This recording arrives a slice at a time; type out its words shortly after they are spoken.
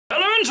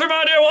answer,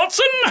 my dear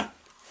Watson.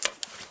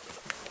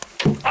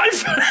 I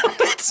found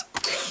it.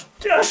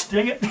 Gosh,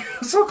 dang it.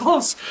 So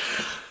close.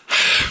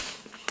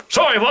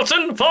 Sorry,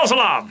 Watson. False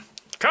alarm.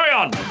 Carry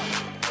on.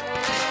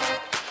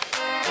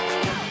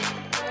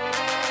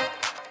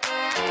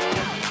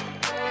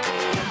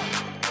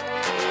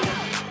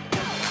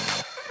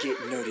 Get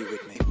nerdy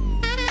with me.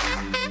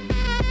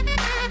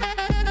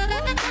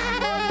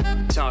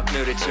 Talk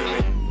nerdy to me.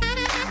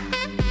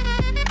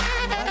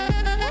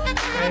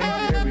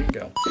 Okay, here we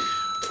go.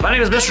 My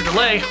name is Mr.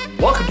 Delay.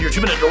 Welcome to your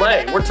 2-minute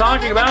delay. We're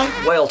talking about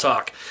Whale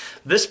Talk.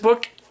 This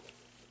book,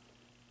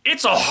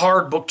 it's a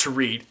hard book to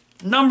read.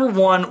 Number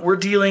one, we're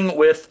dealing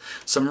with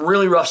some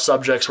really rough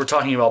subjects. We're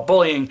talking about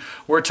bullying.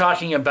 We're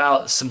talking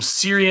about some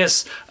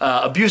serious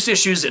abuse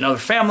issues in other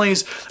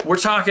families. We're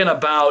talking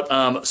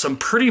about some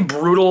pretty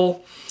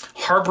brutal,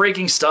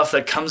 heartbreaking stuff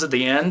that comes at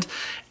the end.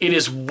 It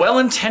is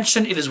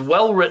well-intentioned. It is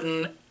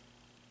well-written.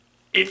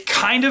 It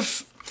kind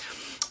of...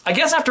 I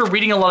guess after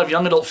reading a lot of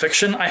young adult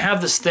fiction, I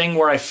have this thing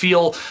where I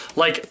feel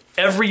like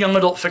every young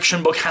adult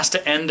fiction book has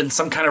to end in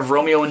some kind of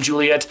Romeo and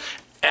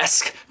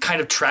Juliet-esque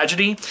kind of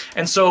tragedy.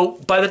 And so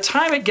by the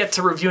time I get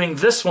to reviewing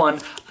this one,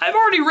 I've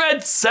already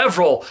read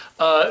several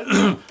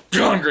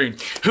John Green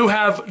who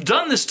have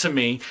done this to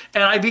me,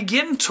 and I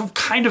begin to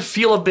kind of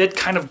feel a bit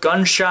kind of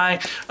gun-shy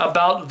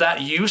about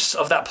that use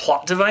of that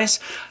plot device.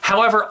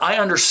 However, I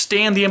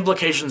understand the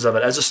implications of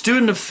it. As a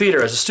student of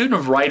theater, as a student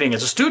of writing,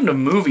 as a student of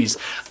movies,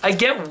 I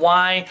get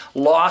why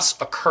loss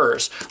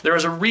occurs. There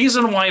is a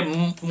reason why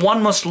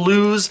one must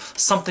lose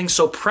something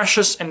so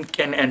precious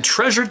and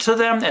treasured to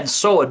them and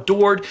so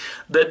adored,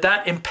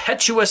 that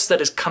impetuous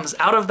that comes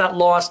out of that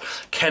loss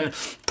can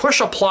push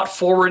a plot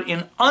forward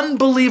in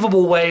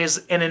unbelievable ways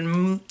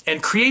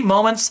and create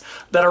moments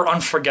that are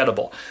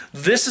unforgettable.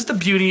 This is the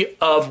beauty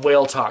of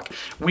Whale Talk.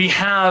 We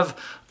have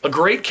a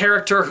great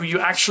character who you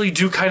actually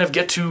do kind of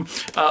get to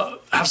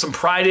have some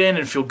pride in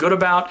and feel good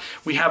about.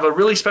 We have a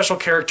really special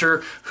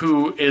character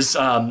who has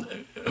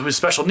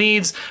special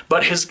needs,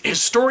 but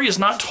his story is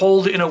not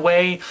told in a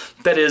way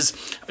that is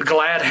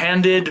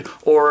glad-handed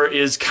or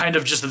is kind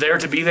of just there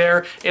to be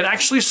there. It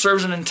actually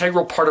serves an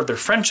integral part of their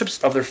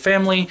friendships, of their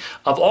family,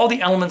 of all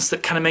the elements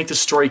that kind of make the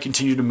story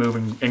continue to move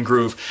and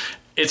groove.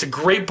 It's a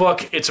great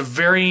book. It's a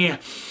very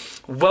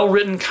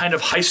well-written kind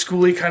of high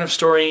school-y kind of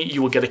story.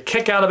 You will get a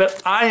kick out of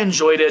it. I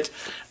enjoyed it,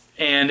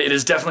 and it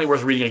is definitely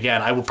worth reading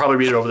again. I will probably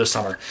read it over the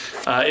summer.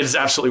 It is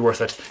absolutely worth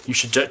it. You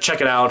should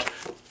check it out.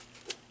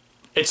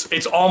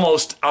 It's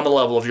almost on the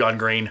level of John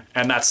Green,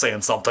 and that's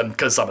saying something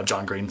because I'm a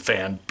John Green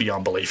fan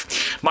beyond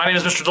belief. My name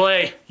is Mr.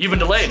 Delay. You've been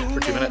delayed for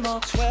 2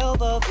 minutes.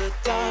 12 of the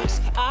darks,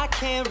 I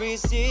can't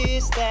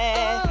resist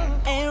that.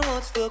 And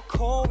what's the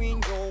core in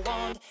your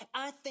wand?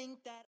 I think that